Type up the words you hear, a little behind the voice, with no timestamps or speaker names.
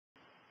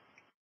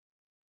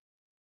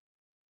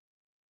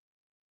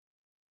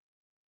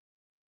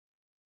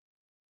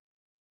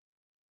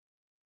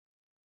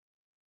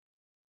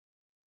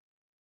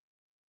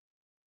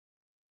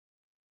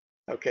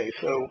Okay,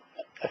 so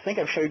I think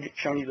I've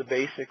shown you the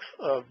basics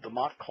of the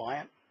Mott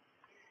client.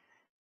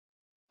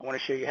 I want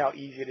to show you how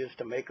easy it is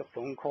to make a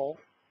phone call,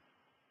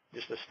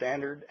 just a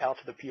standard out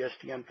to the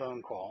PSTN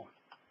phone call.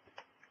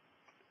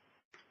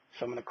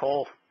 So I'm going to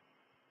call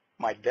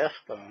my desk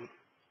phone,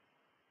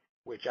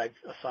 which I've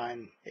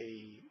assigned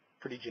a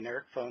pretty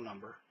generic phone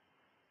number.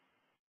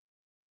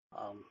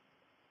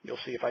 You'll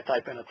see if I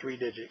type in a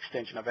 3-digit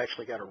extension, I've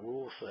actually got a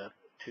rule set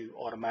to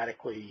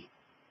automatically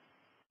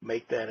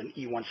make that an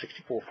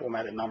E164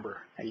 formatted number,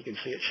 and you can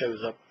see it shows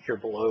up here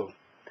below.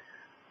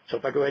 So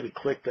if I go ahead and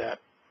click that,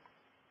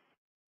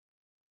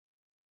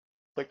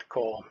 click the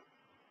call,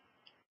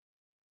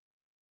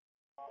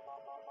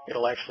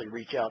 it'll actually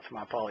reach out to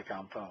my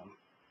Polycom phone.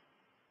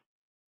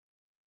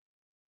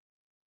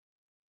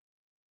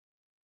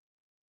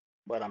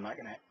 But I'm not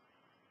going to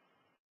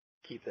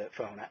keep that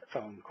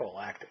phone call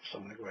active, so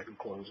I'm going to go ahead and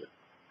close it.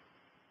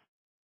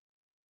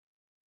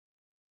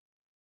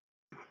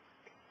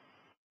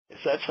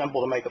 It's that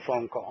simple to make a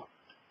phone call.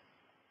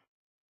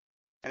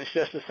 And it's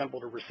just as simple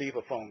to receive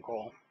a phone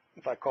call.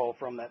 If I call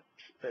from that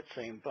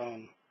same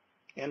phone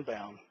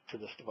inbound to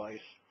this device,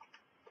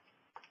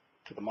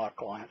 to the Mott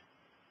client,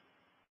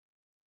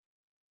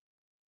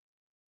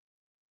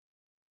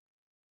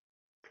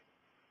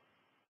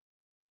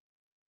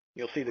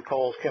 you'll see the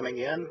calls coming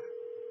in. It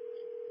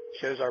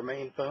shows our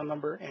main phone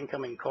number,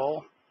 incoming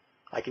call.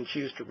 I can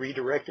choose to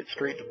redirect it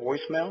straight to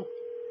voicemail,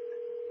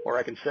 or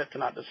I can set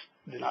to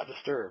do not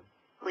disturb.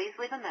 Please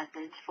leave a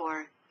message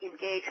for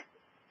Engage.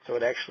 So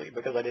it actually,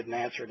 because I didn't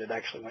answer it, it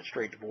actually went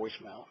straight to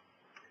voicemail.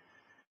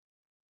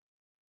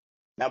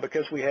 Now,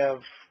 because we have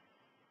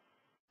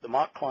the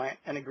Mott client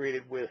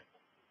integrated with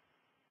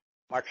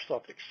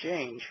Microsoft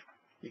Exchange,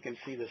 you can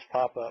see this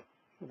pop-up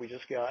we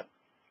just got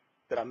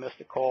that I missed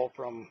a call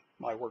from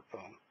my work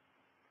phone.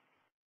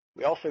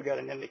 We also got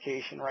an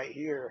indication right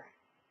here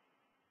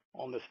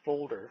on this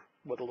folder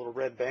with a little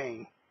red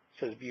bang.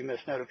 It says View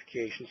Missed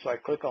Notification. So I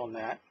click on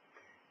that,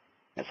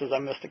 and it says I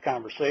missed a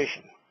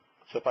conversation.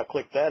 So if I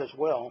click that as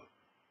well,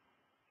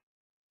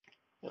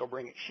 it'll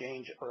bring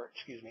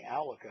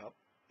Outlook up,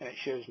 and it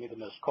shows me the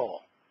missed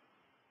call.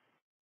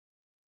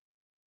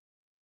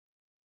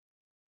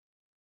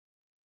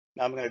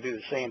 Now I'm going to do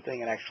the same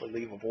thing and actually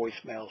leave a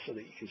voicemail so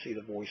that you can see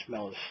the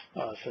voicemail is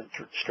sent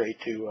straight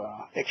to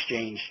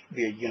Exchange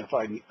via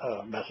unified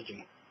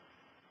messaging.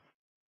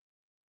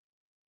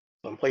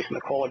 So I'm placing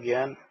the call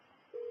again,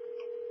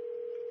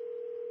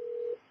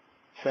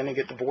 sending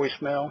it to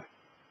voicemail.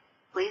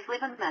 Please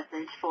leave a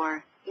message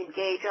for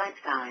Engage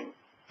Einstein.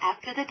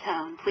 After the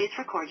tone, please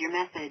record your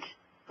message.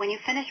 When you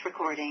finish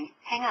recording,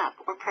 hang up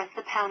or press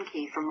the pound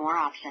key for more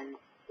options.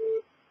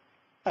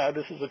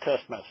 This is a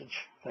test message.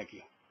 Thank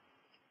you.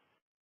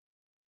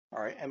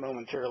 All right, and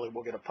momentarily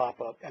we'll get a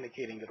pop-up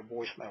indicating that a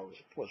voicemail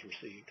was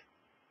received.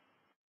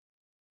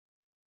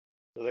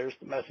 So there's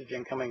the message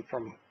incoming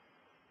from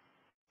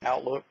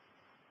Outlook,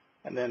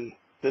 and then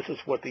this is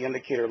what the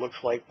indicator looks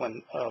like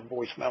when a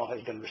voicemail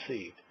has been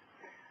received.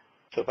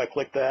 So if I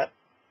click that,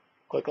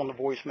 click on the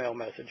voicemail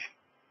message,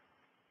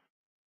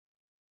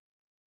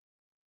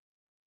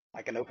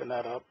 I can open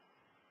that up,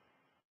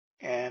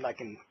 and I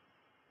can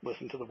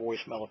listen to the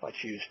voicemail if I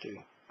choose to.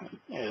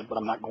 But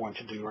I'm not going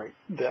to do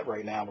that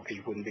right now because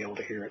you wouldn't be able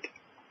to hear it.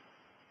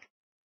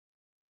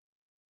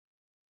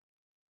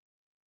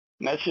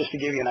 And that's just to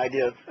give you an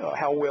idea of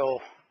how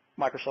well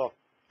Microsoft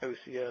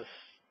OCS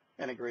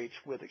integrates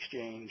with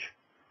Exchange,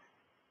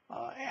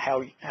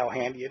 how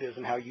handy it is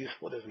and how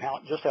useful it is, and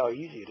just how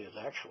easy it is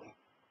actually.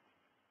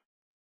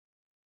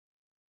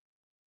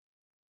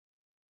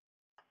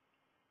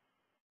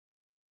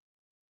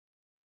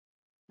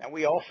 Now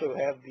we also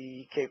have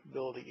the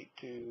capability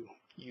to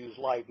use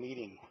live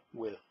meeting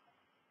with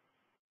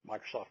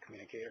Microsoft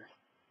Communicator.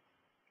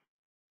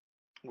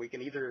 We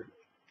can either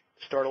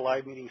start a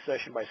live meeting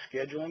session by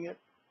scheduling it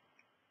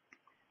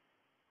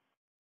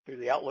through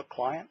the Outlook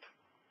client.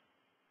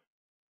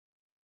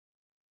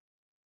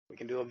 We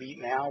can do a Meet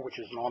Now, which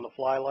is an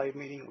on-the-fly live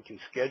meeting. We can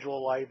schedule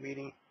a live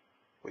meeting.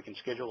 We can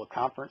schedule a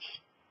conference.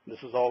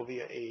 This is all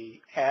via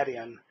a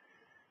add-in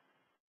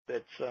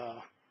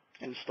that's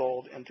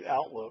installed into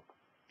Outlook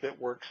that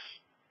works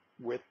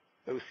with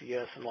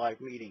OCS and live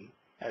meeting,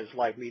 as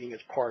live meeting is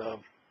part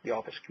of the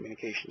Office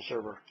Communication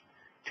Server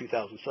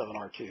 2007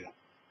 R2.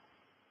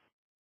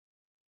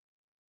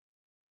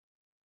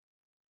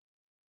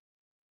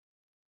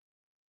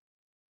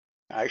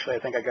 Actually, I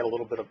think I got a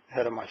little bit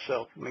ahead of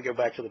myself. Let me go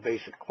back to the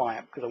basic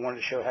client because I wanted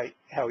to show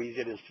how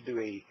easy it is to do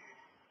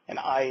an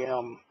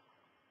IM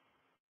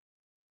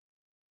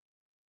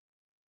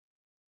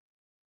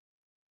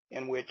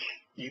in which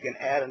you can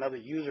add another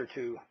user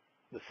to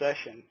the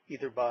session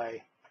either by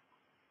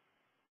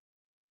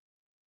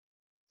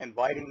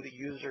inviting the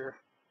user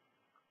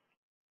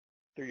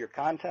through your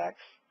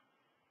contacts,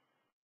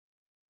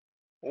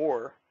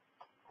 or,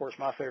 of course,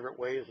 my favorite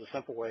way is the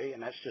simple way,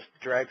 and that's just to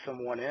drag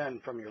someone in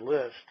from your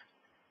list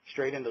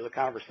straight into the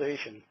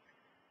conversation,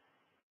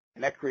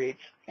 and that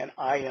creates an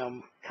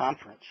IM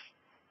conference.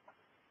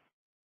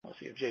 Let's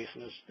see if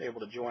Jason is able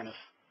to join us.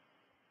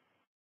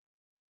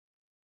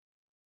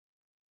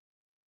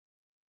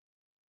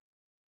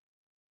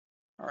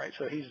 All right,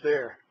 so he's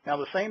there. Now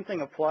the same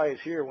thing applies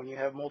here when you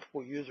have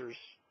multiple users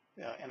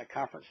in a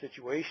conference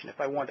situation. If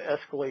I want to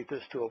escalate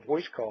this to a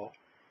voice call,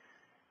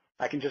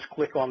 I can just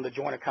click on the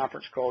join a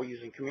conference call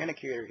using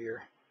Communicator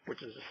here,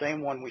 which is the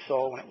same one we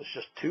saw when it was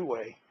just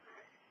two-way,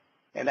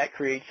 and that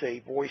creates a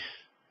voice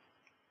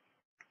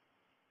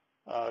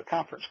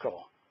conference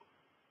call.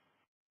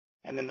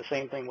 And then the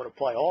same thing would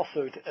apply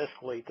also to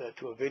escalate that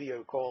to a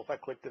video call. If I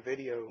click the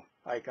video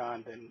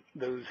icon, then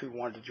those who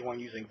wanted to join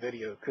using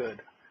video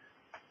could.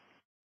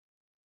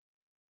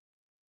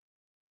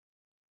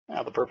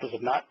 Now the purpose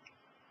of not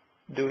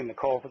doing the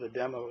call for the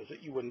demo is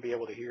that you wouldn't be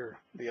able to hear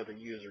the other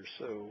users,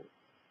 so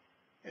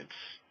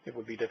it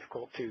would be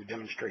difficult to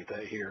demonstrate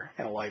that here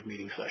in a live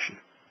meeting session.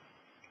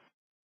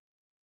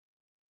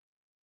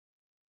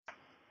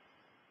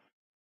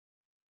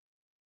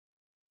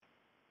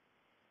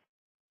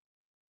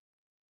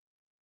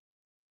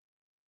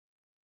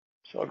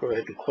 So I'll go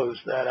ahead and close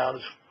that out.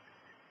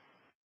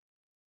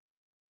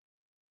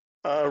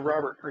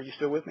 Robert, are you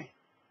still with me?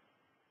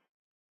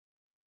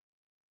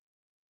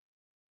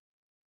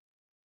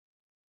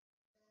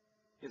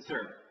 Yes,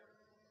 sir.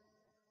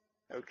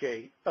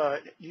 Okay.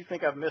 Do you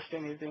think I've missed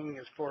anything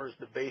as far as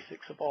the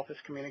basics of Office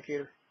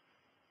Communicator?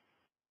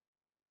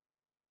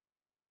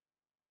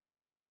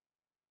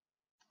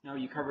 No,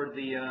 you covered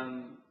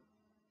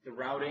the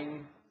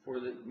routing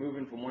for the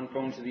moving from one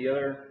phone to the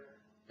other.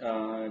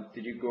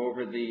 Did you go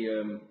over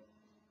the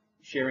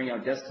sharing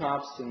out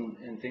desktops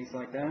and things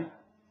like that?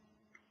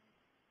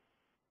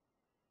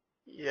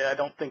 Yeah, I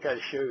don't think I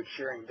showed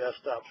sharing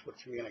desktops with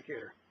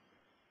Communicator.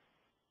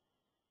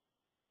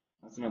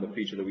 That's another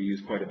feature that we use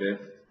quite a bit,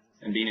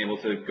 and being able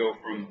to go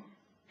from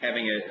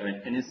having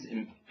an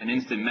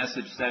instant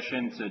message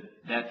session to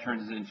that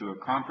turns into a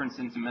conference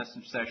instant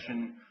message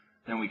session.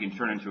 Then we can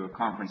turn into a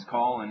conference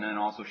call and then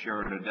also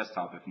share it at a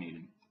desktop if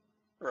needed.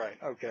 Right.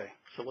 Okay.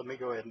 So let me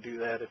go ahead and do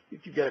that.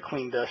 If you've got a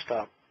clean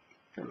desktop,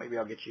 then maybe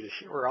I'll get you to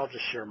share, or I'll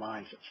just share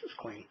mine since it's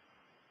clean.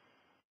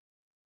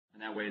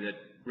 And that way that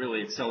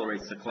really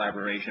accelerates the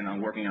collaboration on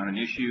working on an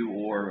issue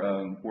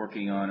or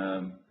working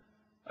on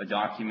a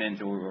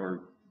document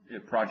or a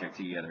project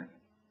together.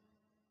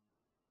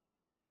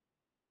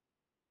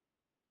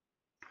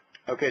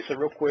 Okay, so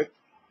real quick,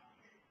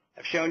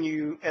 I've shown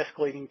you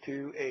escalating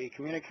to a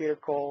Communicator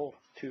call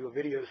to a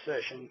video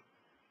session,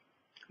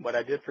 but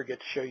I did forget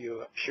to show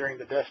you sharing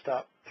the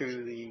desktop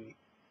through the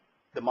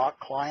mock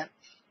client.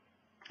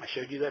 I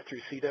showed you that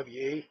through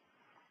CWE,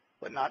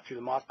 but not through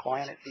the mock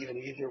client. It's even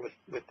easier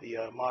with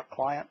the mock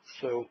client.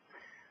 So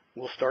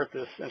we'll start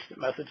this instant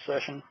message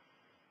session.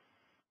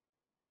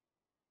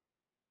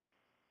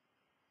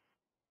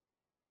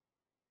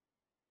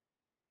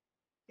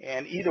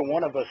 And either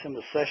one of us in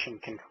the session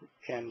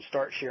can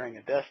start sharing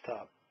a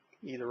desktop.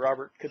 Either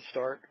Robert could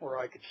start or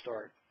I could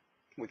start.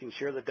 We can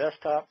share the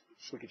desktop,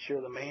 we could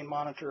share the main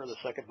monitor or the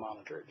second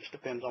monitor. It just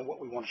depends on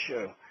what we want to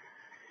show.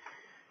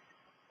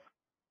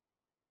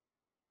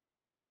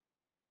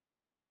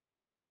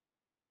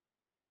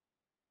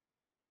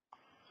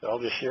 So I'll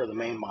just share the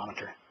main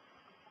monitor.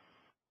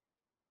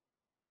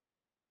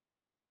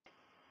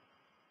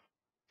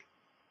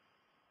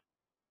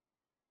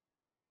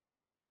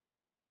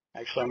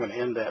 Actually, I'm going to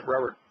end that.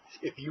 Robert,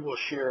 if you will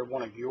share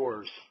one of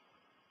yours,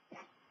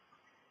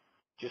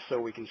 just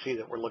so we can see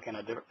that we're looking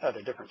at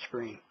a different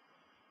screen.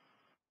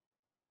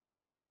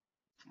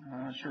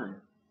 Sure.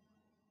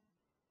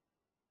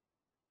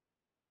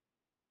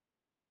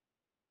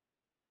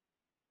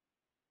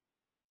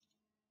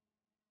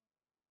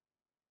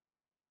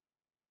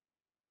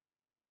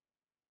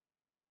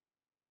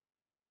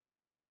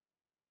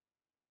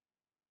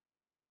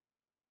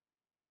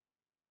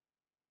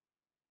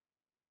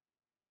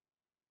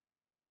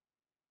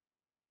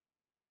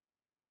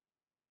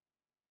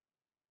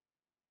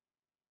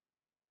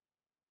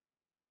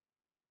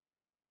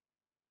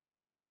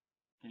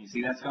 Can you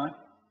see that, Scott?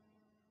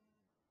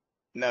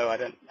 No, I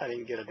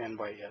didn't get an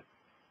invite yet.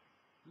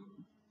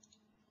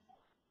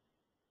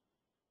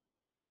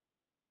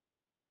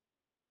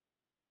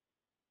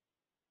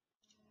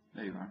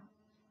 There you are.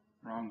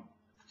 Wrong.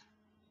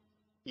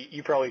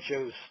 You probably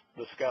chose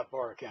the Scott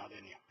Barr account,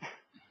 didn't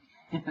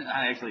you?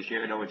 I actually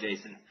shared it over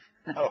Jason.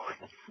 Oh.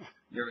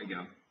 There we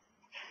go.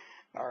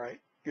 All right,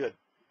 good.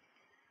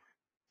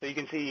 So you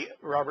can see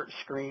Robert's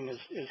screen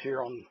is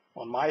here on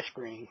my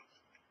screen.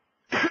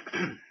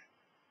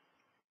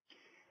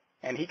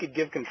 And he could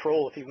give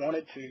control if he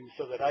wanted to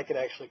so that I could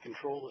actually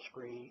control the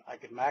screen. I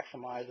could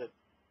maximize it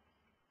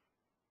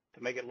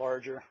to make it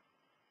larger,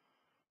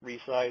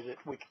 resize it.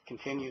 We could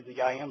continue the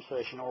IM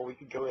session, or we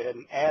could go ahead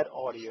and add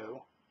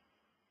audio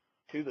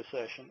to the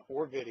session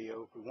or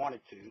video if we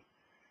wanted to.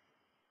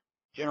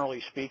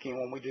 Generally speaking,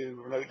 when we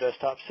do remote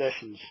desktop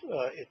sessions,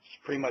 it's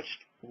pretty much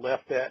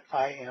left at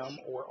IM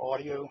or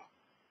audio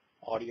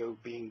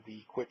being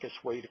the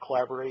quickest way to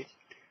collaborate.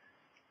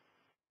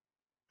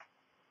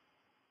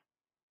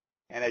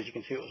 And as you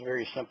can see, it was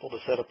very simple to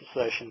set up the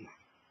session,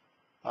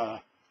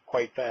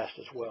 quite fast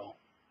as well.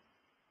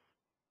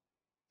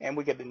 And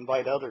we could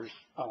invite others.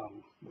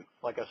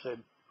 Like I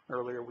said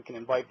earlier, we can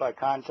invite by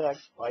contact,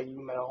 by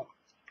email,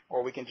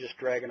 or we can just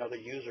drag another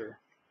user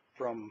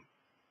from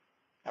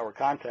our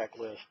contact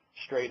list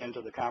straight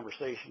into the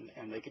conversation,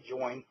 and they could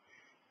join,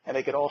 and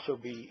they could also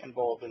be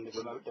involved in the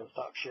remote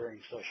desktop sharing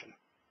session.